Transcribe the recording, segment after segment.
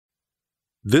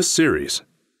This series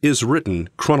is written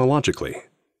chronologically.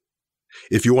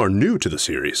 If you are new to the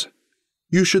series,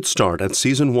 you should start at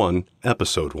Season 1,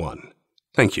 Episode 1.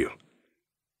 Thank you.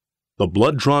 The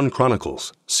Blood-Drawn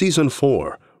Chronicles, Season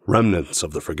 4, Remnants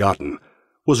of the Forgotten,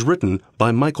 was written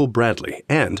by Michael Bradley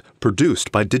and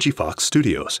produced by Digifox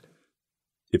Studios.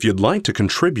 If you'd like to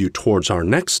contribute towards our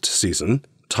next season,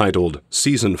 titled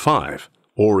Season 5,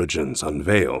 Origins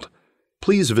Unveiled,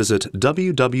 please visit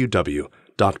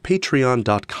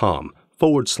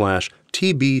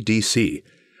www.patreon.com/TBDC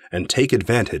and take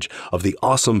advantage of the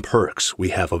awesome perks we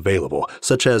have available,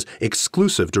 such as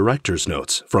exclusive director's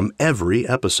notes from every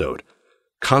episode,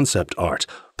 concept art,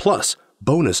 plus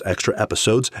bonus extra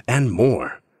episodes, and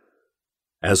more.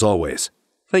 As always,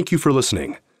 thank you for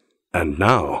listening. And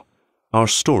now, our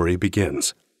story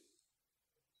begins.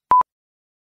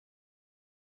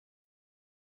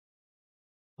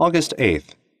 August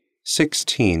 8th,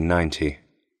 1690.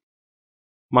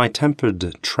 My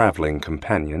tempered traveling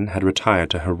companion had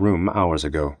retired to her room hours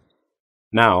ago.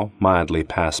 Now, mildly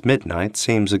past midnight,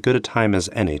 seems as good a time as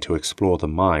any to explore the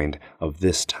mind of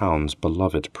this town's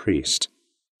beloved priest.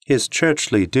 His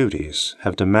churchly duties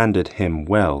have demanded him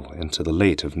well into the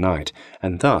late of night,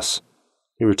 and thus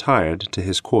he retired to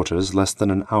his quarters less than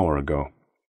an hour ago.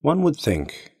 One would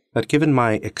think that given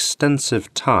my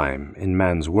extensive time in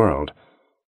man's world,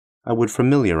 I would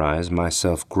familiarize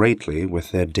myself greatly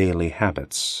with their daily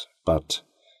habits, but,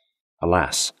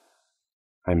 alas,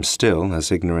 I am still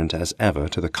as ignorant as ever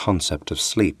to the concept of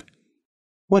sleep.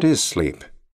 What is sleep,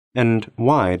 and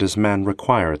why does man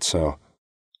require it so?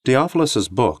 Diophilus's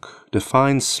book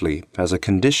defines sleep as a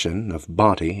condition of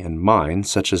body and mind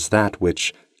such as that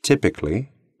which,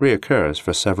 typically, reoccurs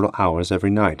for several hours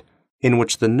every night, in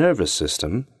which the nervous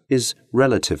system is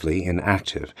relatively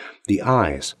inactive, the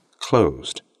eyes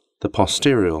closed, the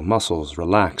posterior muscles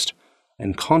relaxed,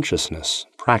 and consciousness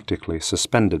practically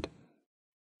suspended.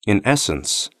 In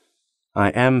essence,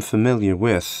 I am familiar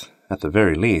with, at the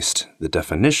very least, the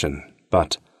definition,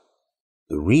 but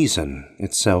the reason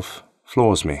itself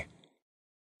floors me.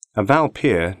 A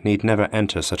Valpyr need never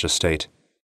enter such a state,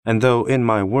 and though in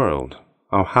my world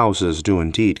our houses do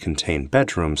indeed contain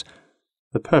bedrooms,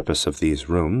 the purpose of these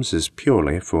rooms is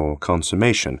purely for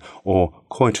consummation, or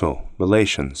coital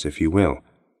relations, if you will.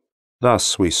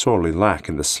 Thus we sorely lack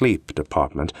in the sleep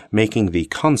department, making the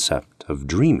concept of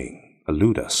dreaming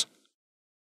elude us.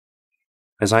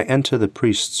 As I enter the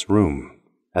priest's room,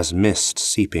 as mist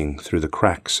seeping through the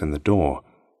cracks in the door,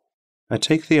 I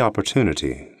take the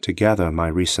opportunity to gather my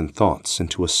recent thoughts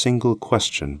into a single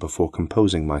question before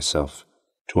composing myself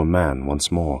to a man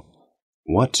once more.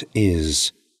 What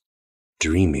is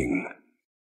dreaming?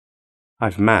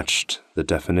 I've matched the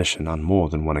definition on more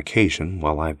than one occasion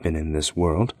while I've been in this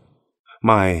world.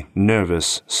 My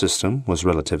nervous system was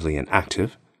relatively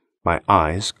inactive, my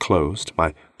eyes closed,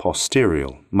 my posterior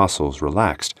muscles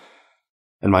relaxed,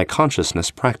 and my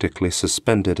consciousness practically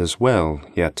suspended as well,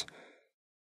 yet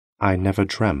I never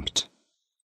dreamt.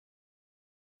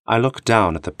 I looked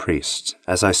down at the priest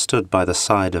as I stood by the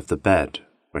side of the bed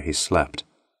where he slept.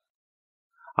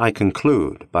 I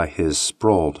conclude by his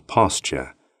sprawled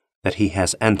posture that he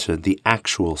has entered the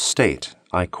actual state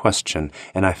I question,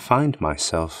 and I find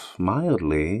myself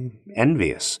mildly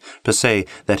envious to say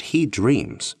that he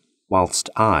dreams whilst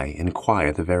I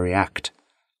inquire the very act.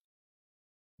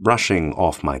 Brushing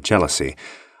off my jealousy,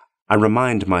 I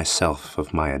remind myself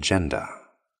of my agenda.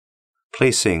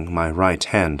 Placing my right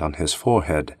hand on his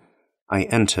forehead, I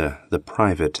enter the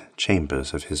private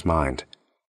chambers of his mind.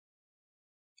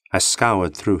 I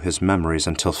scoured through his memories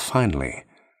until finally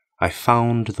I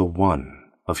found the one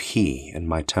of he and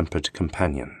my tempered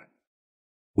companion.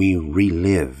 We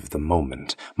relive the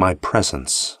moment, my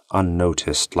presence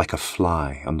unnoticed like a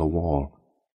fly on the wall.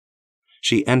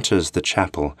 She enters the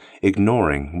chapel,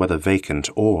 ignoring whether vacant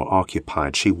or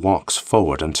occupied. She walks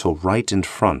forward until right in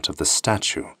front of the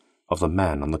statue of the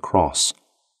man on the cross.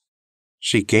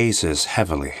 She gazes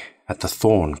heavily at the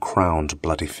thorn-crowned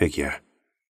bloody figure.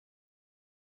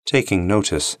 Taking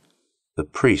notice, the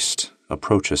priest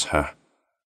approaches her.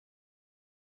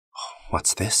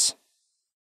 What's this?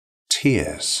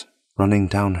 Tears running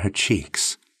down her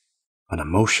cheeks, an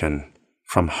emotion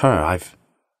from her I've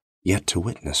yet to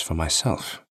witness for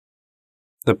myself.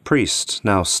 The priest,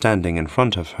 now standing in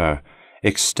front of her,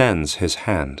 extends his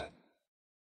hand.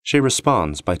 She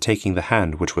responds by taking the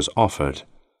hand which was offered,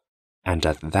 and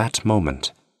at that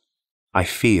moment, I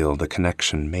feel the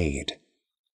connection made.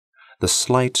 The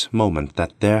slight moment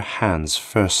that their hands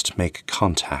first make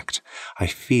contact, I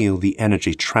feel the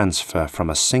energy transfer from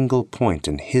a single point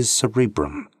in his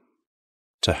cerebrum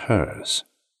to hers,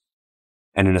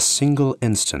 and in a single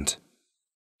instant,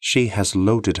 She has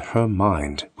loaded her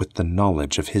mind with the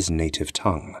knowledge of his native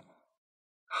tongue.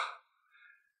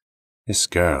 This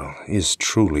girl is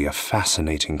truly a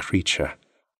fascinating creature.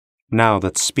 Now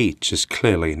that speech is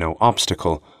clearly no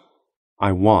obstacle,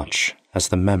 I watch as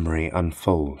the memory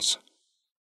unfolds.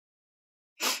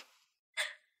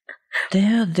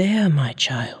 There, my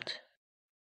child.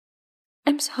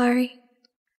 I'm sorry.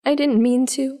 I didn't mean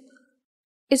to.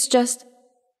 It's just,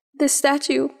 this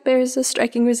statue bears a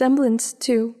striking resemblance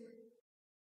to...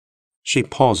 She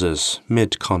pauses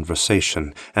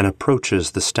mid-conversation and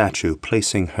approaches the statue,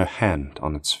 placing her hand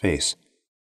on its face.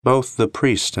 Both the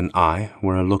priest and I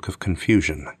wear a look of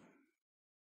confusion.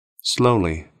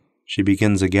 Slowly, she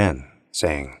begins again,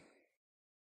 saying,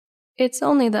 It's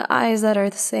only the eyes that are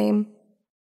the same.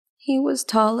 He was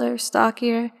taller,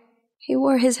 stockier. He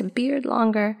wore his beard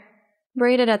longer,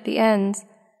 braided at the ends.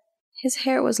 His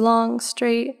hair was long,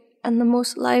 straight, and the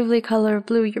most lively color of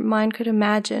blue your mind could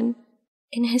imagine.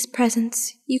 In his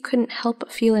presence, you couldn't help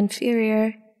but feel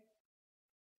inferior.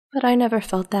 But I never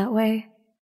felt that way.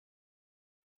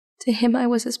 To him I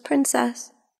was his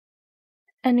princess,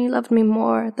 and he loved me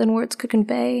more than words could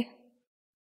convey.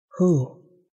 Who?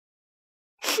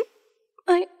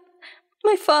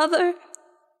 My father.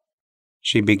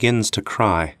 She begins to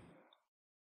cry.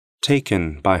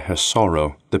 Taken by her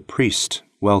sorrow, the priest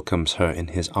welcomes her in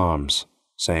his arms,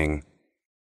 saying,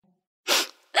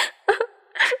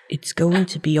 It's going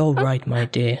to be all right, my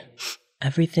dear.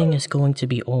 Everything is going to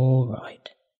be all right.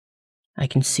 I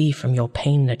can see from your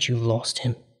pain that you've lost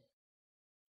him.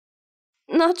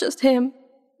 Not just him.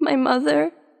 My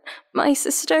mother, my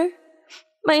sister,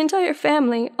 my entire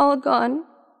family, all gone.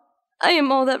 I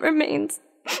am all that remains.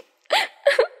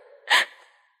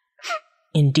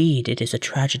 Indeed, it is a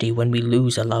tragedy when we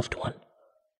lose a loved one,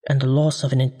 and the loss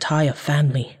of an entire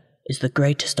family is the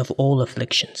greatest of all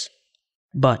afflictions.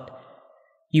 But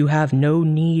you have no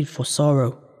need for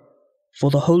sorrow,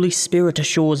 for the Holy Spirit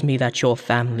assures me that your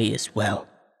family is well.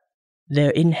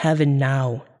 They're in heaven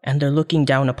now, and they're looking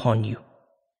down upon you,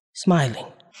 smiling.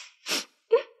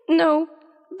 No,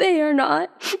 they are not.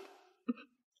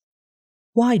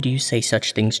 Why do you say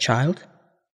such things, child?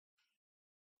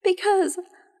 Because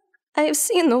I have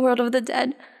seen the world of the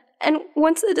dead, and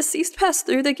once the deceased pass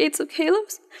through the gates of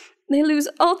Kalos, they lose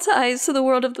all ties to the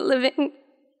world of the living.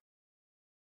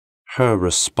 Her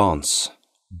response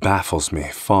baffles me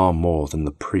far more than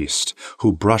the priest,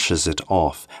 who brushes it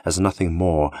off as nothing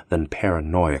more than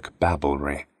paranoid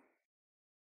babblery.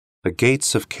 The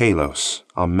gates of Kalos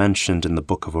are mentioned in the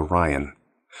Book of Orion.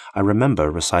 I remember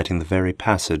reciting the very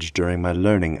passage during my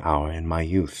learning hour in my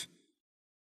youth.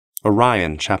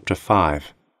 Orion chapter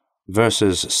 5,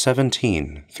 verses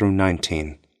 17 through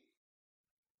 19.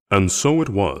 And so it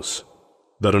was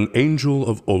that an angel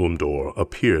of Olumdor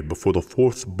appeared before the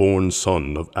fourth-born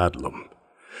son of Adlam,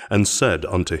 and said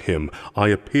unto him, I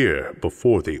appear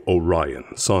before thee, Orion,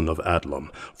 son of Adlam,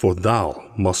 for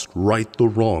thou must right the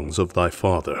wrongs of thy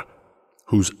father,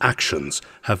 whose actions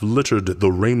have littered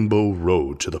the rainbow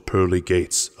road to the pearly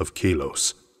gates of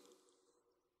Kalos.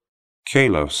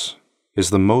 Kalos is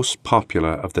the most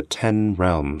popular of the 10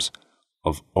 realms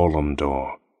of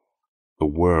Olumdor, the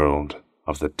world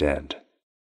of the dead.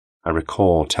 I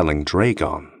recall telling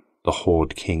Dragon, the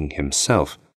Horde King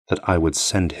himself, that I would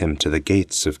send him to the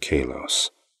gates of Kalos,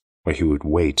 where he would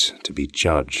wait to be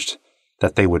judged,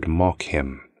 that they would mock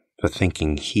him for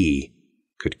thinking he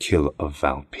could kill a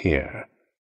Valpyr.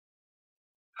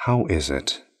 How is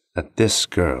it that this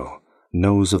girl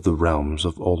knows of the realms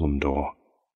of Olumdor,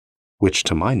 which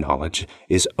to my knowledge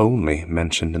is only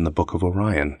mentioned in the Book of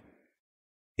Orion?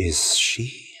 Is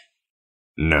she?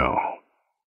 No,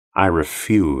 I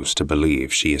refuse to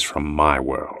believe she is from my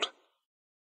world.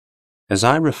 As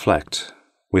I reflect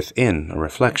within a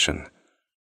reflection,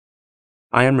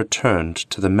 I am returned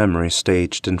to the memory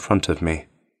staged in front of me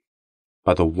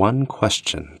by the one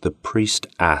question the priest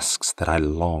asks that I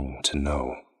long to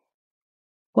know.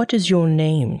 What is your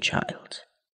name, child?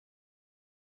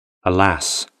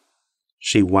 Alas,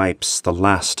 she wipes the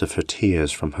last of her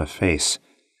tears from her face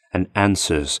and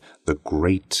answers the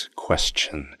great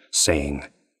question, saying,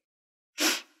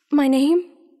 My name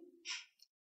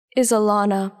is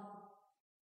Alana.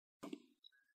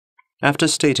 After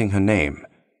stating her name,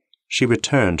 she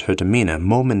returned her demeanor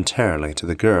momentarily to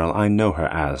the girl I know her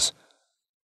as.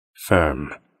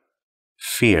 Firm,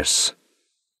 fierce,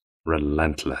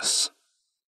 relentless.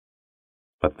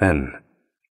 But then,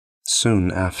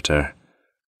 soon after,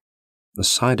 the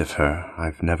side of her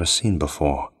I've never seen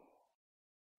before.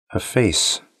 Her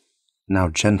face, now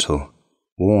gentle,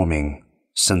 warming,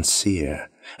 sincere,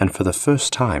 and for the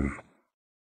first time,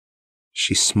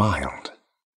 she smiled.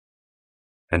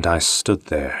 and I stood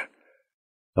there,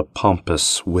 a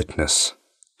pompous witness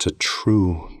to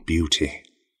true beauty.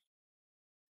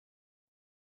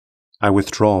 I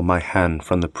withdraw my hand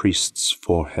from the priest's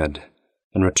forehead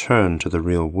and return to the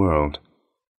real world.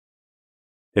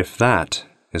 If that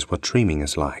is what dreaming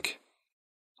is like,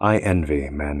 I envy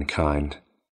mankind.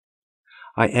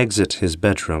 I exit his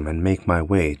bedroom and make my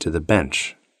way to the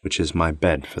bench, which is my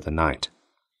bed for the night.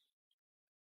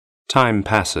 Time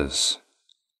passes,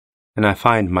 and I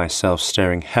find myself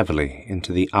staring heavily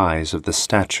into the eyes of the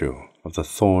statue of the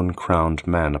thorn-crowned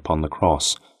man upon the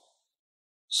cross.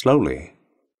 Slowly,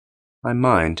 my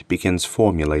mind begins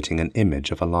formulating an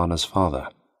image of Alana's father.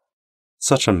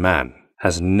 Such a man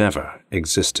has never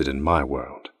existed in my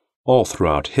world. All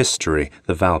throughout history,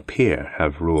 the Valpyr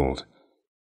have ruled.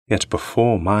 Yet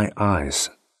before my eyes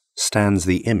stands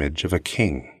the image of a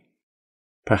king.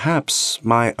 Perhaps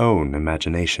my own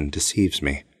imagination deceives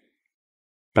me.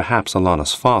 Perhaps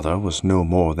Alana's father was no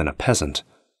more than a peasant,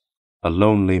 a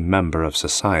lonely member of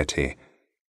society,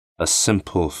 a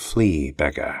simple flea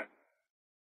beggar.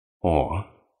 Or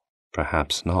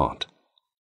perhaps not.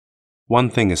 One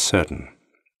thing is certain.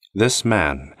 This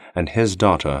man and his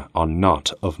daughter are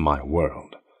not of my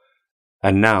world.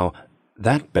 And now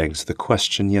that begs the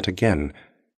question yet again.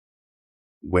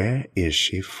 Where is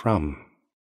she from?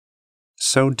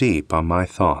 So deep are my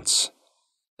thoughts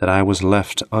that I was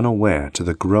left unaware to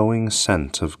the growing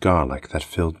scent of garlic that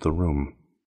filled the room.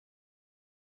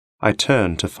 I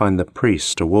turned to find the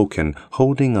priest awoken,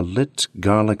 holding a lit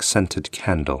garlic-scented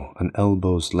candle an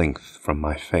elbow's length from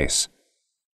my face.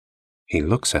 He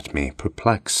looks at me,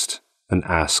 perplexed, and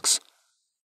asks,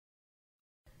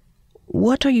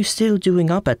 "What are you still doing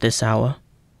up at this hour?"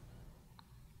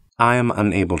 I am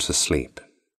unable to sleep.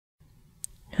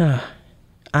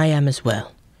 I am as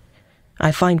well.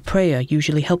 I find prayer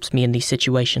usually helps me in these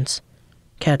situations.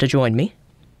 Care to join me?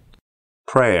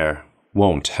 Prayer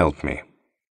won't help me.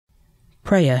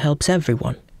 Prayer helps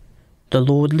everyone. The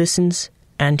Lord listens,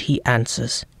 and He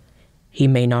answers. He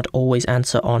may not always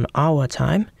answer on our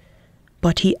time,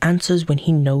 but He answers when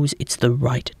He knows it's the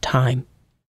right time.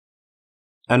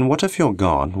 And what if your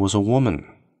God was a woman?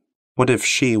 What if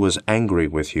she was angry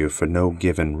with you for no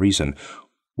given reason?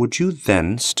 Would you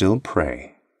then still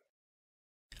pray?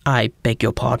 I beg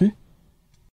your pardon?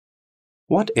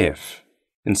 What if,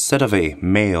 instead of a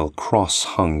male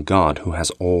cross-hung God who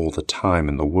has all the time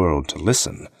in the world to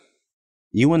listen,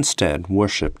 you instead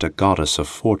worshipped a goddess of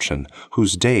fortune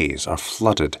whose days are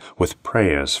flooded with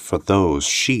prayers for those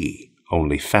she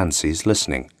only fancies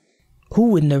listening?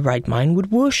 Who in their right mind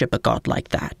would worship a god like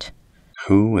that?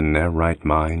 Who in their right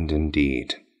mind,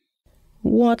 indeed?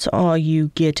 What are you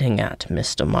getting at,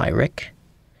 Mr. Myrick?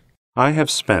 I have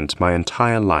spent my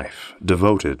entire life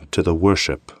devoted to the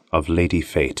worship of Lady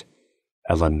Fate,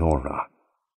 Eleonora,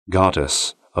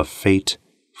 goddess of fate,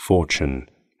 fortune,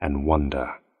 and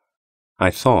wonder. I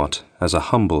thought, as a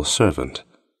humble servant,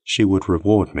 she would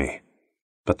reward me,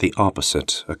 but the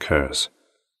opposite occurs.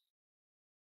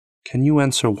 Can you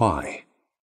answer why?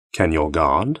 Can your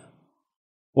God?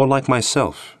 Or like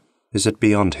myself, is it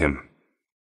beyond him?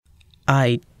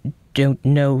 I don't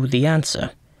know the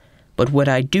answer, but what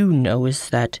I do know is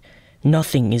that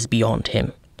nothing is beyond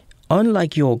him.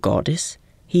 Unlike your goddess,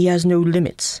 he has no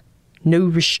limits, no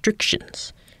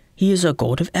restrictions. He is a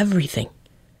god of everything.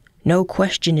 No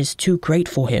question is too great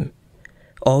for him.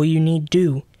 All you need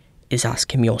do is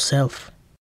ask him yourself.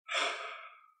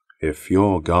 If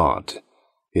your God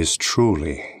is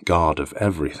truly God of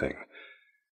everything,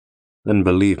 then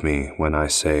believe me when I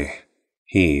say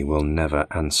he will never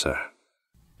answer.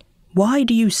 Why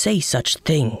do you say such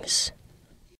things?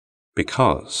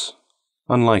 Because,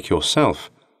 unlike yourself,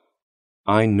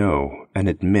 I know and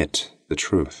admit the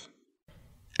truth.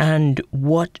 And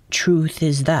what truth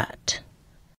is that?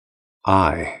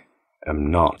 I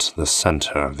am not the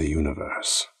center of the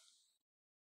universe.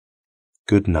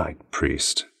 Good night,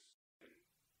 priest.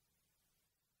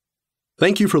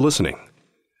 Thank you for listening.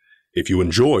 If you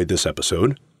enjoyed this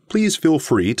episode, please feel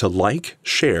free to like,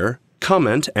 share,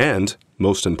 comment, and,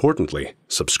 most importantly,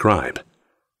 subscribe.